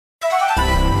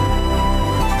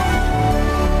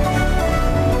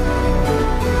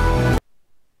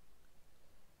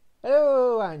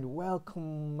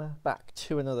welcome back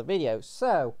to another video.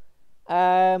 So,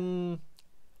 I've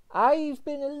been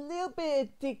a little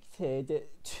bit addicted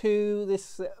to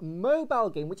this mobile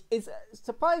game, which is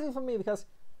surprising for me because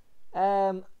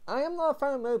I am not a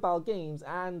fan of mobile games,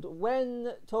 and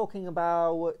when talking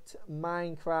about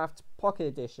Minecraft Pocket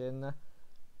Edition,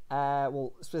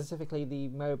 well, specifically the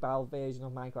mobile version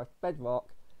of Minecraft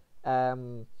Bedrock, I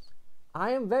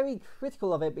am very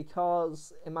critical of it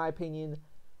because, in my opinion,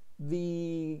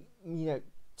 the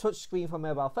touchscreen for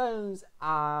mobile phones,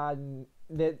 and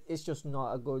it's just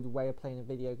not a good way of playing a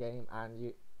video game.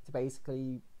 And to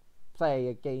basically play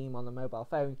a game on a mobile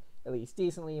phone, at least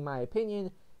decently, in my opinion,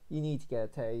 you need to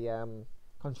get a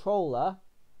controller.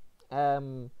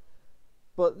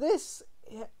 But this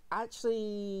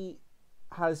actually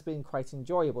has been quite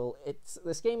enjoyable.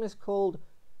 This game is called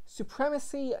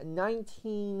Supremmacy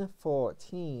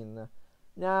 1914.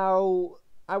 Now,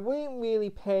 I wouldn't really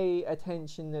pay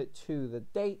attention to the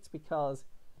date because,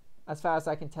 as far as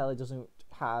I can tell, it doesn't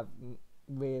have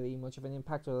really much of an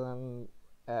impact other than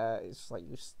it's just like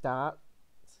you start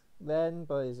then,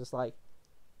 but it's just like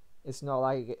it's not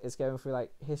like it's going through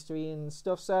like history and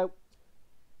stuff. So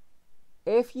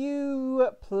if you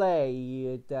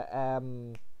played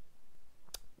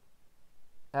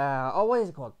what is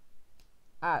it called?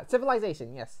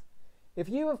 Civilization, yes. If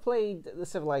you have played the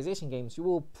Civilization games, you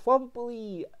will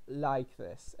probably like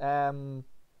this. You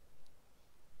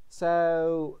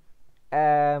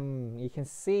can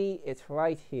see it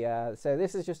right here. So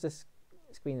this is just a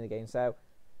screen of the game. So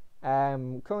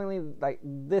currently, like,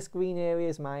 this green area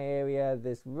is my area.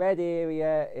 This red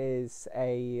area is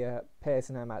a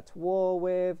person I'm at war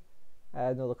with,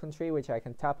 another country which I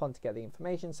can tap on to get the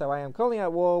information. So I am currently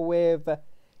at war with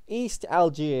East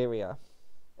Algeria.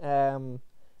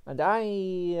 And I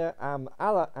am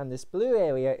and this blue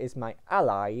area is my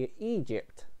ally,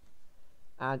 Egypt.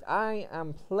 And I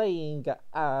am playing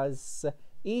as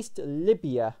East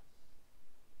Libya.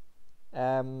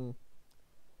 So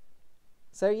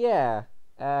yeah,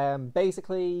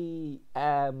 basically,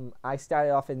 I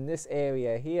started off in this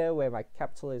area here where my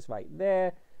capital is right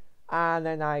there, and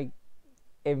then I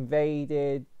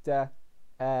invaded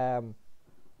everything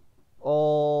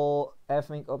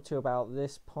up to about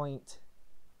this point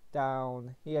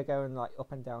down here, going like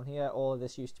up and down here. All of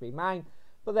this used to be mine,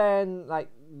 but then like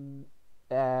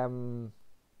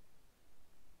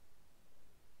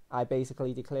I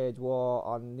basically declared war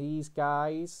on these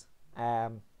guys,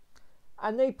 and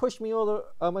they pushed me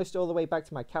almost all the way back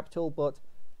to my capital. But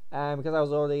because I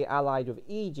was already allied with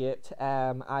Egypt,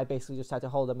 I basically just had to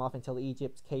hold them off until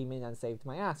Egypt came in and saved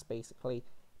my ass, basically.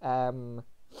 So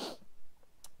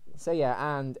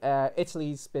yeah, and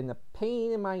Italy's been a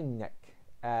pain in my neck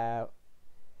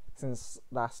since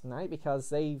last night because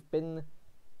they've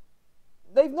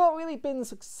not really been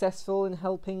successful in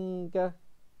helping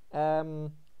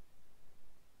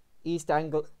East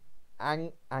Algeria.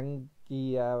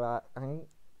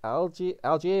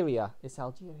 It's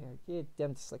Algeria. Yeah,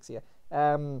 damn dyslexia.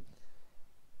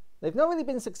 They've not really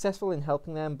been successful in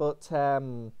helping them, but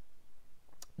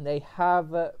they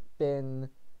have been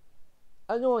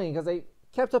annoying because they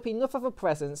kept up enough of a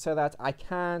presence so that I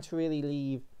can't really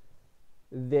leave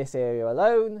this area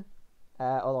alone.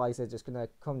 Otherwise, they're just gonna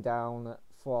come down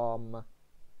from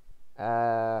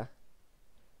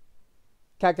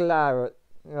Cagliari,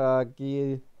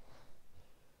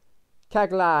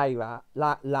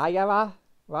 Lyra,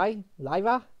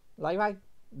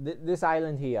 this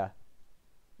island here.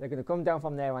 They're gonna come down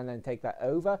from there and then take that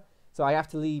over. So I have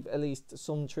to leave at least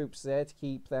some troops there to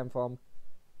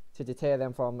deter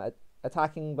them from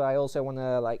attacking. But I also want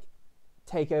to like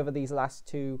take over these last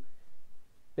two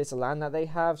bits of land that they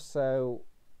have, so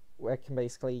we can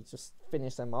basically just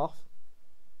finish them off.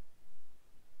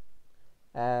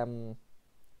 But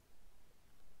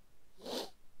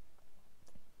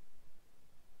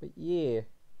yeah.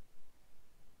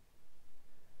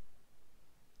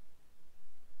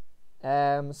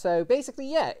 So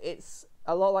basically, yeah, it's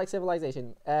a lot like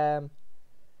Civilization. The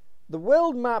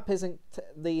world map isn't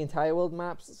the entire world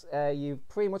maps. You've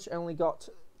pretty much only got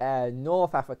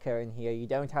North Africa in here. You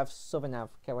don't have Southern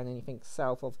Africa and anything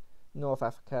south of North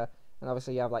Africa. And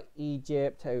obviously you have like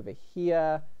Egypt over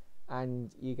here,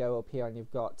 and you go up here and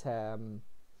you've got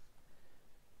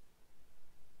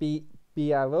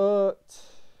Beirut.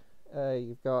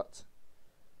 You've got,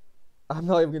 I'm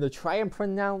not even going to try and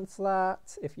pronounce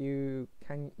that. If you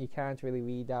can't really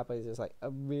read that, but it's just like a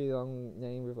really long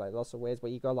name with like lots of words.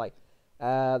 But you got like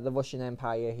the Russian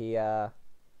Empire here.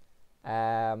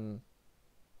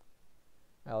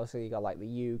 Also, you got like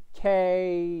the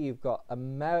UK. You've got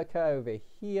America over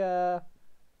here.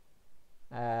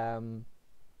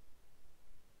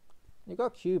 You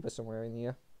got Cuba somewhere in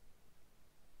here,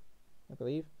 I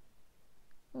believe.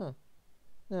 Oh,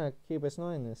 no, Cuba's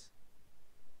not in this.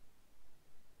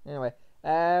 Anyway,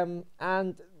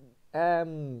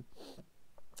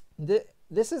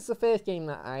 this is the first game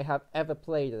that I have ever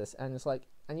played of this, and it's like,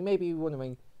 and you may be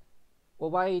wondering, well,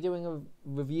 why are you doing a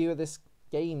review of this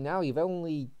game now? You've not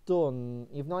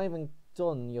even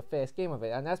done your first game of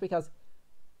it, and that's because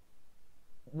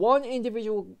one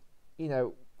individual,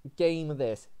 game of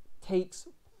this takes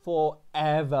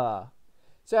forever.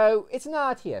 So it's an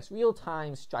RTS,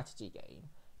 real-time strategy game.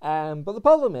 But the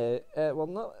problem is,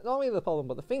 not really the problem,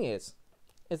 but the thing is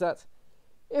that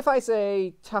if I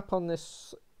say tap on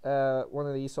this one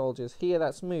of these soldiers here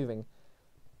that's moving,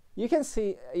 you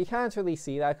can't really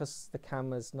see that because the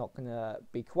camera's not gonna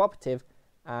be cooperative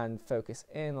and focus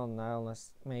in on that,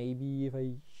 unless maybe if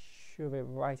I shove it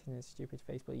right in his stupid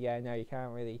face. But yeah, no, you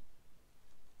can't really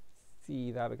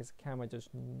see that because the camera does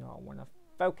not want to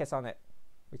focus on it,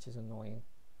 which is annoying.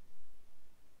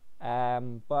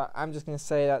 But I'm just going to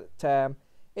say that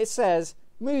it says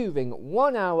moving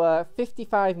 1 hour,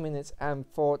 55 minutes and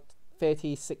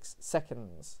 36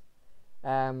 seconds,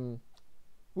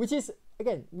 which is,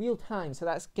 again, real time. So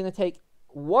that's going to take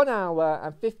 1 hour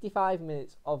and 55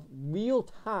 minutes of real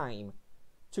time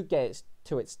to get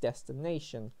to its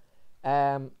destination.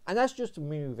 And that's just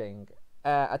moving.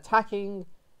 Attacking,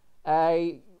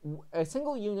 a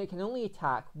single unit can only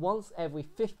attack once every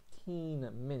 15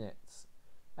 minutes.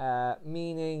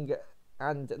 Meaning,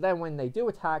 and then when they do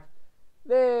attack,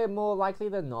 they're more likely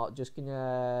than not just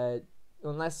gonna,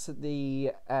 unless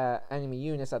the enemy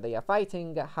units that they are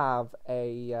fighting have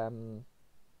a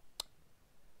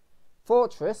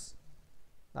fortress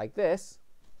like this,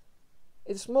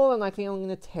 it's more than likely only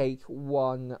going to take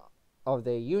one of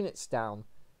their units down,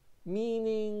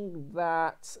 meaning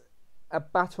that a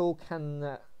battle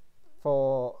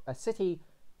for a city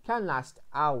can last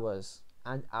hours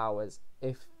and hours.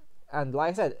 And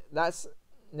like I said,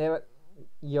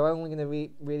 you're only going to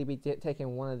really be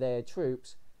taking one of their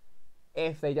troops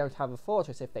if they don't have a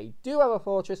fortress. If they do have a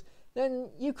fortress,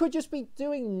 then you could just be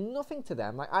doing nothing to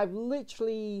them. Like, I've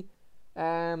literally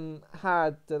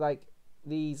had like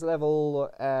these level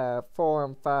 4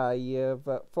 and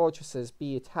 5 fortresses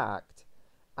be attacked,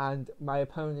 and my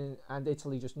opponent and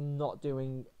Italy just not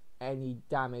doing any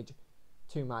damage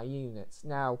to my units.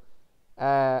 Now,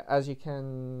 as you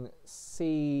can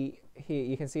see here,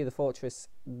 you can see the fortress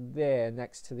there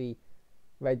next to the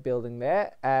red building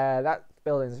there. That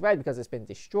building is red because it's been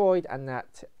destroyed, and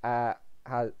that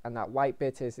white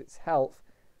bit is its health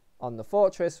on the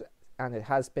fortress, and it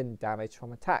has been damaged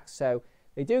from attacks. So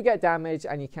they do get damaged,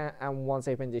 and once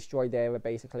they've been destroyed, they're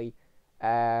basically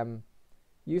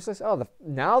useless. Oh,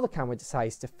 now the camera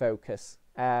decides to focus.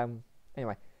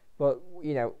 Anyway. But,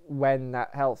 when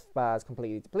that health bar is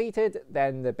completely depleted,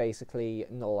 then they're basically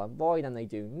null and void and they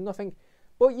do nothing.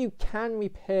 But you can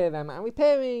repair them, and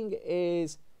repairing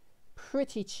is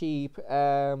pretty cheap.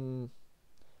 And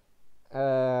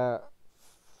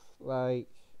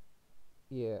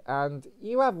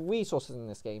you have resources in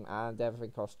this game, and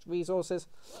everything costs resources.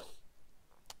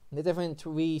 The different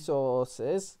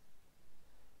resources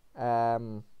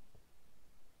are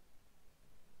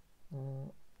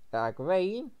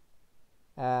grain,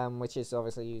 which is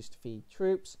obviously used to feed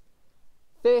troops.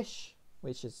 Fish,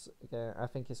 which is I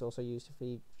think is also used to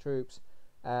feed troops.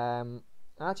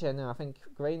 Actually, no, I think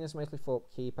grain is mostly for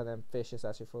upkeep, and then fish is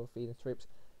actually for feeding troops.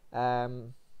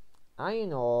 Iron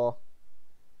ore,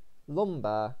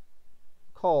 lumber,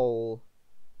 coal,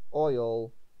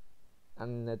 oil,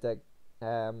 and the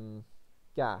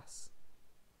gas,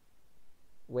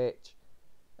 which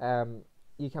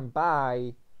you can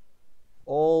buy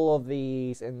all of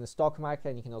these in the stock market,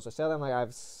 and you can also sell them. Like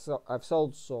I've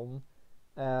sold some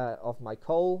of my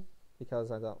coal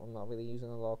because I'm not really using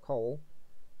a lot of coal,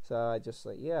 so I just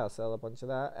I'll sell a bunch of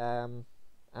that.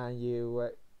 And you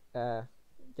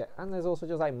get, and there's also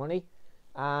just like money,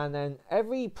 and then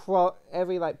every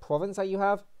province that you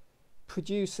have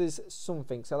produces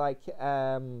something. So like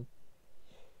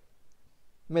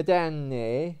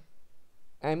Medene,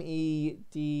 Medenie,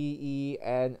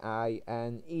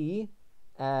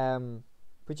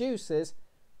 produces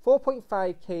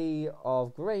 4.5k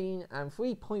of grain and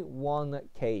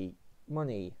 3.1k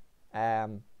money, as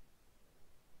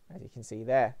you can see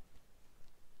there.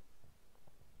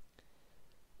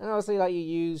 And obviously, like, you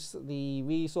use the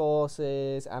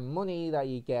resources and money that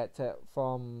you get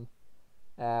from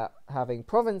having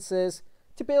provinces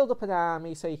to build up an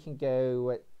army, so you can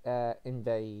go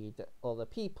invade other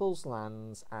people's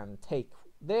lands and take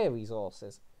their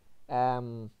resources.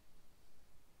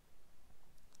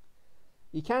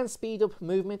 You can speed up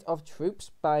movement of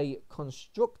troops by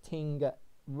constructing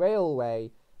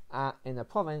railway in a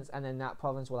province, and then that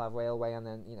province will have railway, and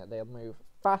then they'll move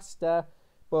faster.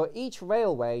 But each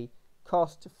railway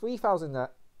costs 3,000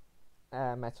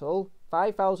 metal,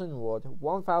 5,000 wood,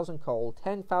 1,000 coal,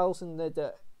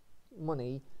 10,000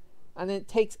 money, and it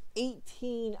takes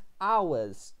 18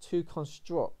 hours to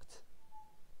construct,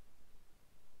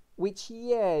 which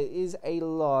is a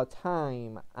lot of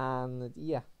time, and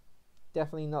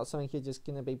definitely not something you're just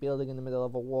going to be building in the middle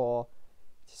of a war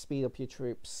to speed up your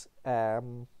troops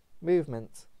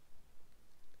movement.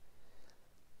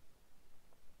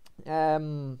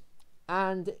 And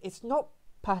it's not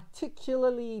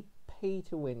particularly pay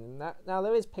to win. Now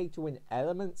there is pay to win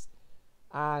elements,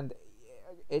 and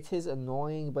it is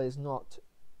annoying, but it's not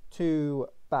too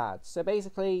bad. So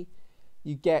basically,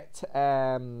 you get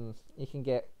you can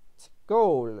get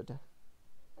gold,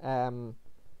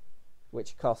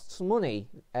 which costs money.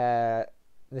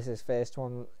 This is first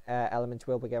one element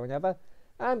we'll be going over,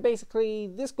 and basically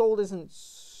this gold isn't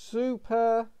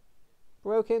super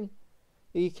broken.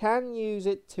 You can use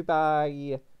it to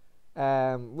buy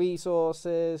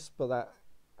resources, but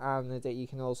you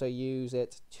can also use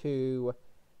it to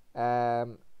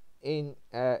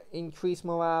increase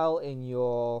morale in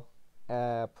your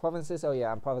provinces.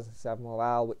 And provinces have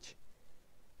morale, which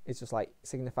is just like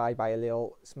signified by a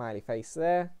little smiley face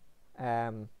there.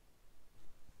 And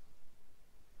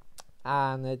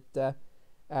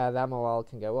that morale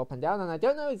can go up and down, and I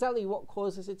don't know exactly what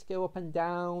causes it to go up and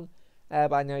down,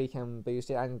 but I know you can boost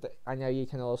it, and I know you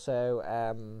can also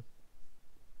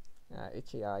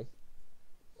itchy eye,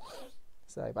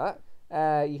 sorry about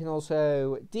that. You can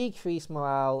also decrease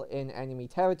morale in enemy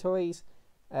territories,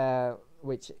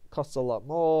 which costs a lot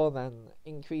more than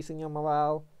increasing your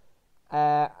morale,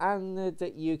 and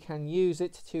that you can use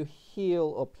it to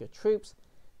heal up your troops.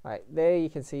 Right there, you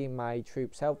can see my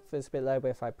troops' health is a bit low, but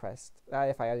if I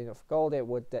had enough gold, it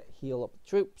would heal up the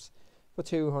troops for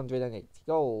 280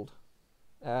 gold.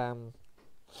 And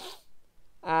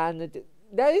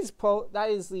that is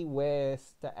the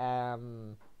worst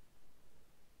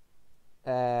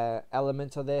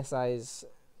element of this. That is,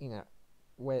 the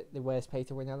worst pay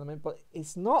to win element, but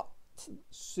it's not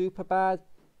super bad.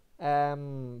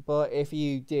 But if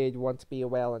you did want to be a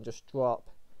whale and just drop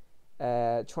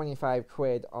 25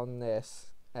 quid on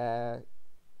this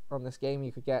game,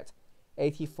 you could get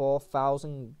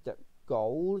 84,000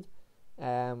 gold,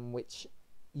 which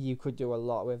you could do a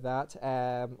lot with that.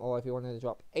 Or if you wanted to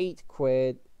drop 8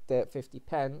 quid, 50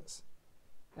 pence,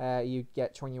 you'd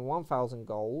get 21,000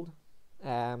 gold.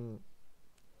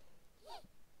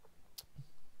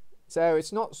 So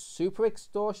it's not super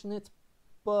extortionate,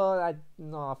 but I'm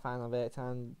not a fan of it,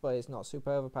 but it's not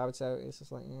super overpowered, so it's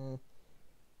just like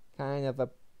kind of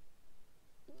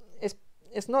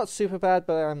it's not super bad,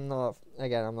 but I'm not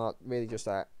really just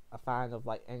a fan of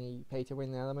like any pay to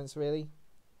win elements really.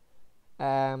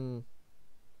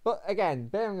 But again,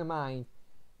 bearing in mind,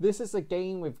 this is a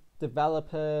game with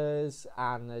developers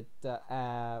and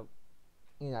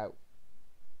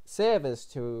servers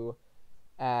to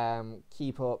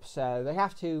keep up, so they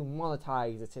have to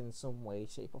monetize it in some way,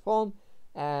 shape or form.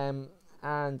 And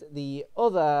the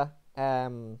other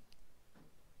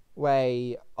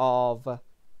way of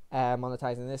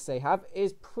monetizing this they have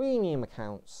is premium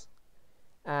accounts,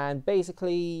 and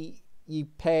basically you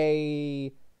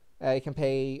can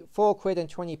pay 4 quid and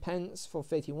 20 pence for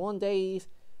 31 days,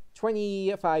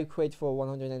 25 quid for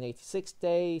 186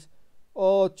 days,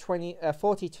 or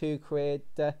 42 quid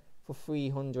for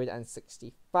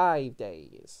 365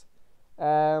 days.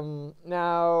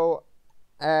 Now,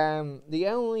 the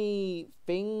only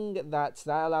thing that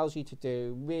allows you to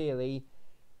do really,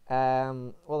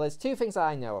 there's two things that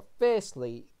I know of.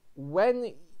 Firstly,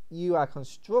 when you are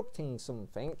constructing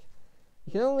something,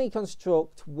 you can only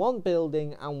construct one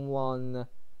building and one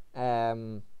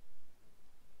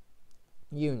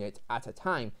unit at a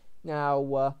time.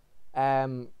 Now,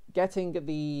 getting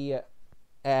the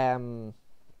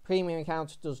premium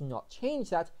account does not change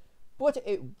that, but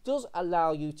it does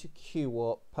allow you to queue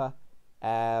up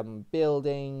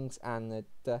buildings and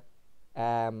the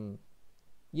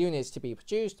units to be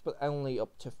produced, but only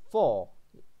up to 4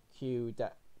 queued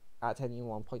at any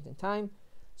one point in time.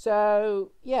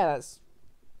 So that's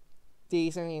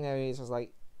decent, it's just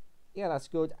like, that's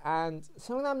good. And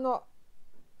something I'm not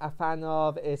a fan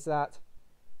of is that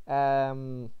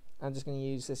I'm just going to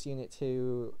use this unit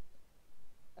to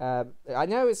I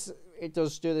know it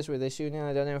does do this with this unit.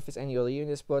 I don't know if it's any other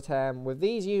units, but with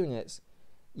these units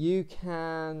you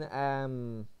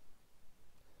can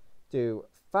do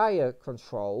fire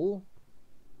control,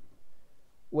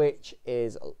 which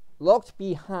is locked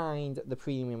behind the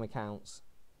premium accounts,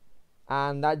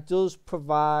 and that does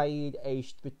provide a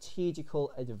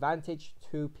strategical advantage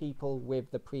to people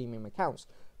with the premium accounts.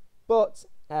 But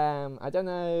I don't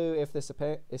know if this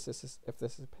is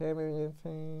a permanent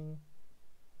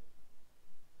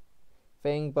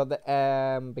thing, but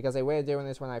because they were doing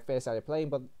this when I first started playing,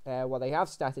 but what they have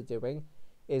started doing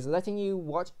is letting you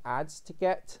watch ads to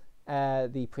get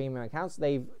the premium accounts.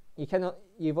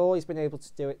 You've always been able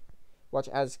to do it, watch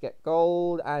ads to get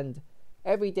gold, and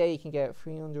every day you can get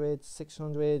 300,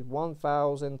 600,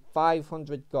 1,000,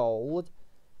 500 gold.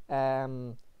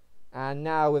 And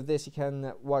now with this you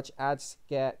can watch ads to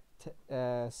get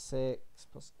 6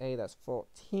 plus 8, that's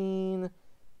 14,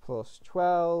 plus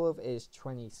 12 is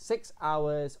 26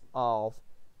 hours of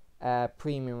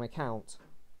premium account.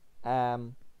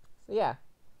 So yeah,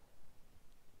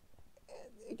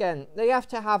 again, they have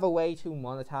to have a way to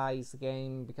monetize the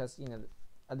game, because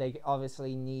they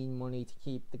obviously need money to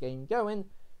keep the game going.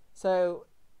 So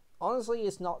honestly,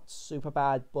 it's not super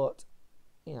bad, but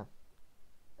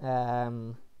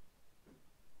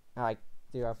I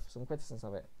do have some criticisms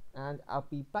of it, and I'll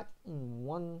be back in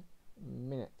 1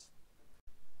 minute.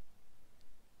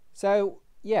 So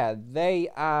yeah, they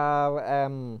are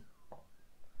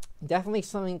definitely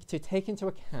something to take into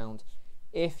account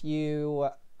if you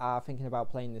are thinking about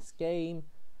playing this game.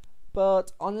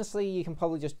 But honestly, you can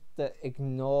probably just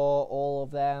ignore all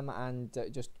of them and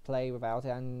just play without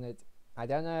it. And I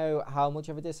don't know how much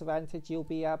of a disadvantage you'll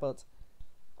be at, but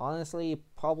honestly,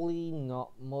 probably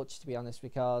not much, to be honest,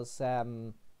 because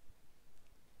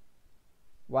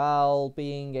while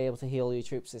being able to heal your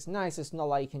troops is nice, it's not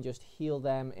like you can just heal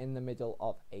them in the middle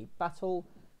of a battle.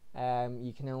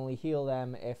 You can only heal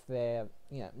them if they're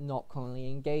not currently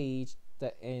engaged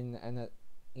in an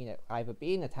either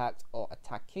being attacked or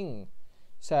attacking.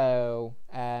 So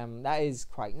that is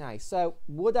quite nice. So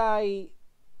would I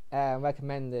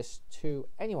recommend this to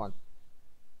anyone?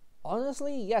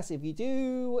 Honestly, yes. If you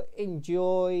do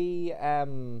enjoy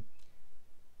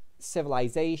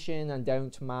Civilization and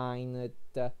don't mind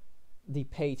the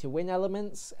pay to win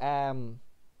elements, and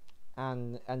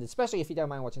especially if you don't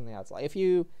mind watching the ads, like if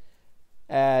you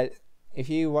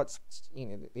watch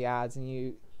the ads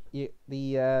and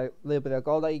the little bit of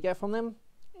gold that you get from them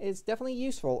is definitely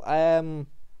useful.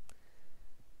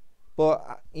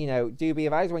 But do be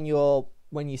advised when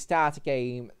you start a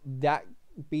game, that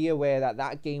be aware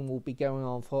that game will be going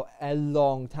on for a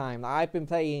long time. I've been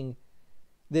playing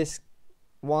this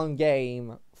one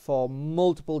game for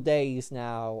multiple days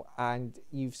now, and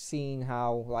you've seen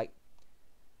how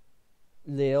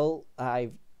little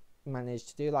I've managed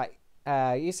to do.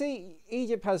 You see,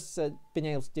 Egypt has been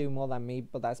able to do more than me,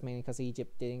 but that's mainly because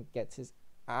Egypt didn't get his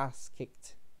ass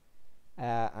kicked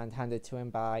and handed to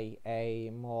him by a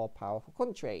more powerful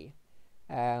country.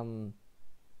 But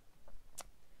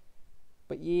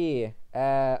yeah,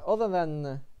 other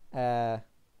than that,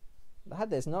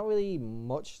 there's not really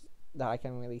much that I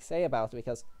can really say about it,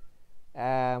 because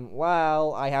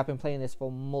while I have been playing this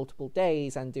for multiple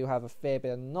days and do have a fair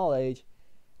bit of knowledge,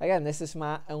 again, this is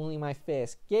only my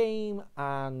first game,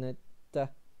 and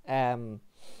I'm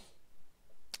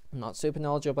not super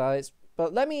knowledgeable about it.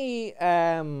 But let me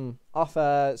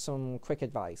offer some quick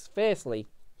advice. Firstly,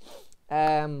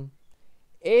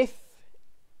 if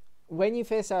when you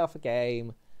first start off a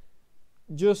game,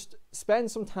 just spend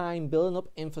some time building up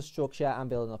infrastructure and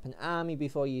building up an army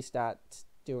before you start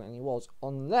doing any wars,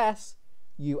 unless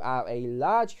you are a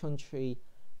large country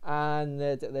and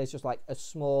there's just a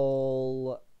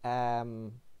small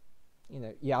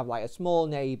you have a small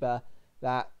neighbor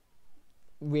that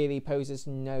really poses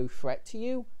no threat to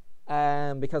you,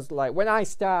 because when I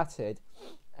started,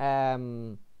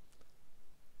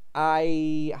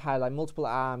 I had multiple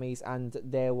armies, and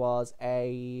there was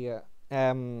a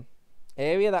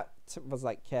area that was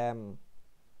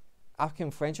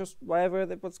African French or whatever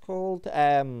it was called.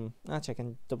 Actually,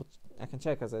 I can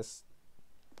check, because it's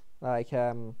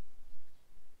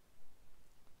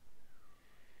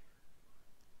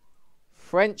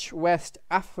French West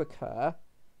Africa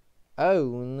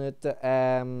owned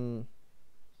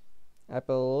I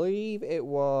believe it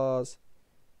was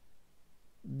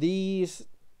these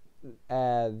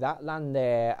that land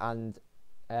there, and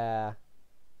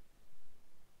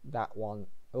that one.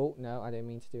 Oh no, I didn't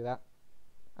mean to do that.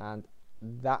 And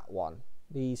that one.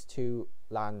 These two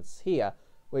lands here,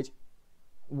 which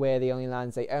were the only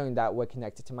lands they owned that were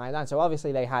connected to my land. So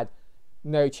obviously they had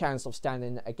no chance of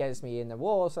standing against me in the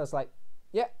war. So I was like,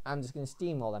 yeah, I'm just going to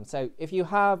steamroll them. So if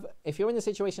you're in a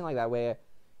situation like that where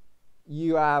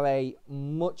you are a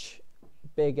much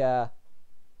bigger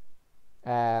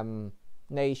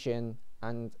nation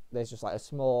and there's just like a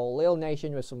small little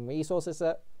nation with some resources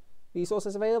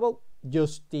available,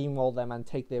 just steamroll them and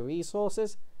take their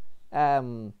resources.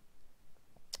 But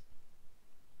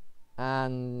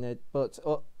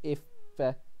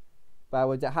I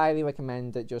would highly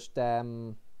recommend that just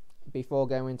before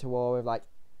going to war with like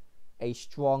a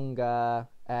stronger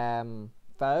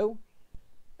foe,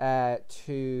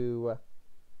 to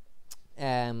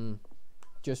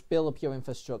just build up your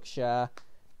infrastructure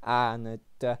and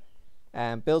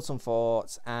build some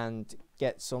forts and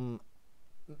get some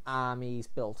armies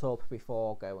built up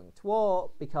before going to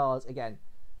war, because again,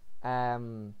 a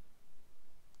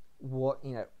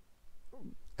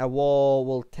war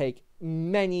will take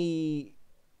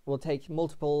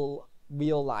multiple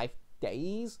real life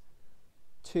days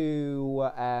to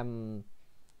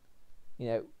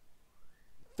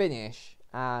finish,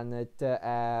 and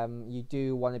you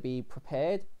do want to be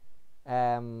prepared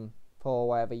for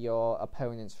whatever your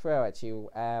opponents throw at you,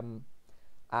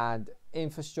 and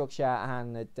infrastructure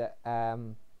and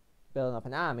building up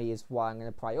an army is what I'm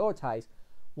going to prioritize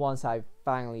once I've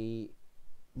finally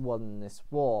won this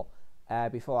war,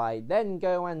 before I then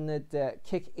go and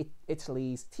kick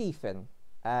Italy's teeth in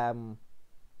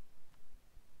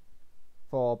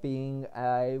for being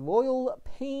a royal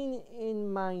pain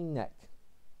in my neck.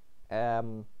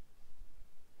 And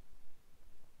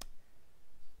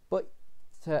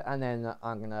then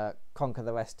I'm gonna conquer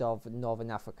the rest of Northern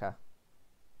Africa.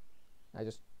 I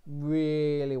just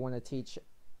really want to teach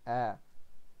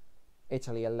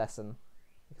Italy a lesson,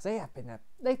 because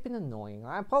they've been annoying.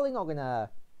 I'm probably not gonna,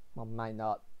 well, might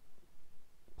not,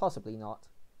 possibly not,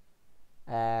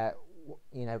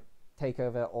 take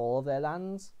over all of their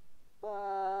lands,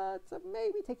 but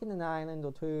maybe taking an island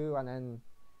or two, and then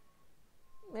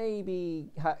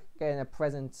maybe getting a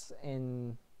presence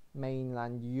in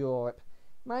mainland Europe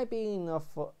might be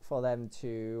enough for them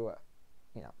to,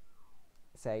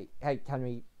 say, hey, can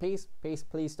we please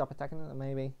stop attacking them,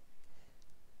 maybe.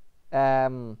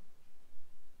 But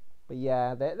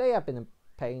yeah, they have been a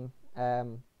pain.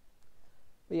 But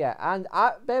yeah, and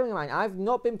bearing in mind, I've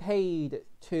not been paid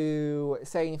to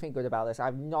say anything good about this.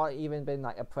 I've not even been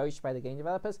like approached by the game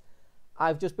developers.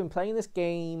 I've just been playing this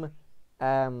game,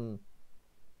 in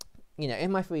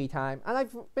my free time, and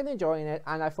I've been enjoying it.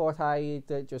 And I thought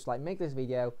I'd just like make this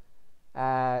video,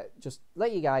 just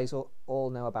let you guys all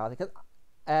know about it, because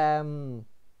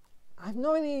I've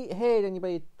not really heard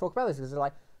anybody talk about this. Because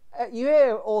like, you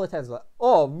hear all the times like,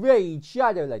 oh, Raid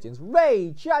Shadow Legends,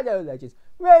 Raid Shadow Legends,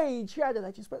 Raid Shadow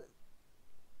Legends, but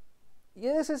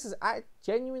this is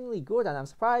genuinely good, and I'm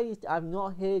surprised I've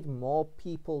not heard more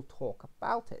people talk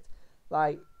about it.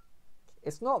 Like,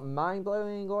 it's not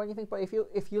mind-blowing or anything, but if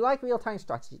you like real-time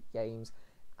strategy games,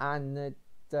 and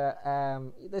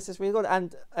this is really good,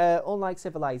 and unlike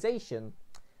Civilization,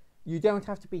 you don't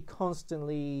have to be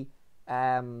constantly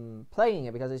playing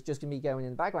it, because it's just going to be going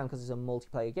in the background, because it's a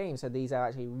multiplayer game. So these are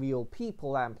actually real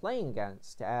people that I'm playing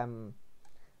against, and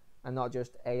not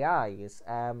just AIs.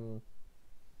 And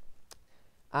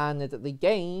the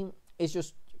game is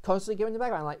just constantly going in the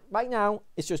background. Like right now,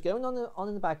 it's just going on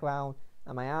in the background,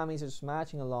 and my armies are just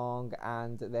marching along,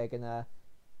 and they're gonna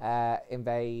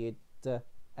invade.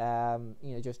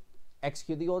 Just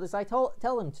execute the orders I tell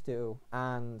them to do.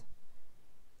 And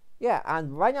yeah,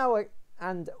 and right now,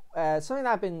 something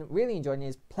that I've been really enjoying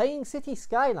is playing City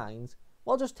Skylines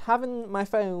while just having my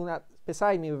phone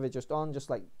beside me with it just on,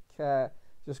 just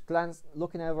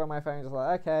looking over on my phone, just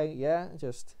like, okay, yeah,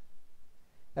 just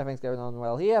everything's going on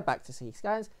well here, back to City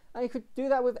Skylines. And you could do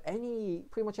that with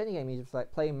pretty much any game. You just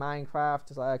like play Minecraft,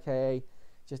 just like, okay,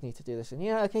 just need to do this, and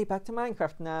yeah, okay, back to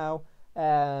Minecraft now,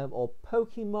 or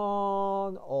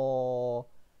Pokemon, or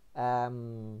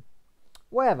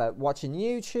whatever, watching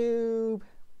YouTube,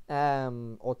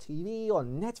 or TV, or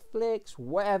Netflix,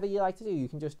 whatever you like to do. You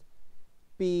can just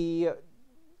be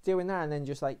doing that, and then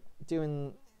just like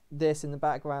doing this in the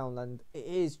background, and it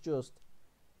is just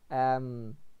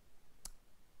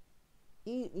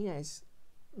it's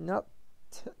not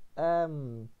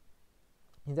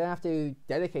you don't have to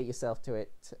dedicate yourself to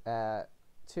it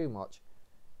too much.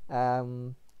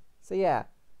 So yeah,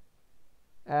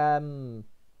 I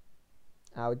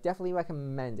would definitely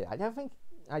recommend it. I don't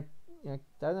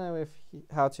know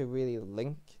how to really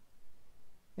link.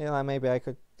 Maybe I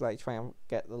could like try and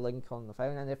get the link on the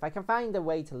phone, and if I can find a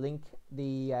way to link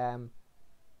the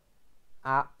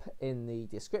app in the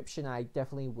description, I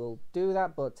definitely will do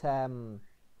that. But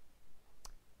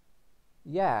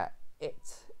yeah,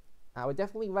 I would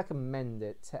definitely recommend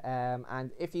it.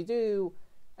 And if you do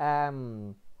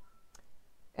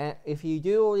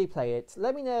already play it,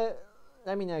 let me know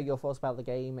your thoughts about the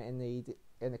game in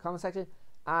the comment section.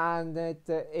 And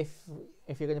if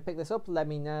you're going to pick this up, let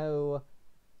me know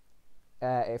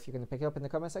if you're going to pick it up in the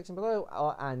comment section below,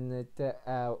 and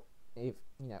if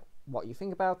you know what you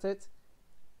think about it.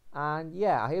 And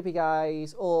yeah, I hope you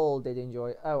guys all did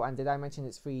enjoy. Oh, and did I mention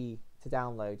it's free to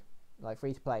download, like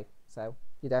free to play, so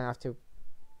you don't have to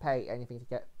pay anything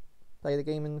to play the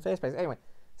game in the first place. Anyway,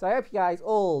 so I hope you guys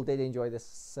all did enjoy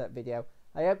this video.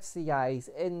 I hope to see you guys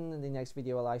in the next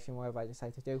video or live stream, whatever I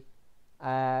decide to do.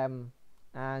 And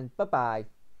bye bye.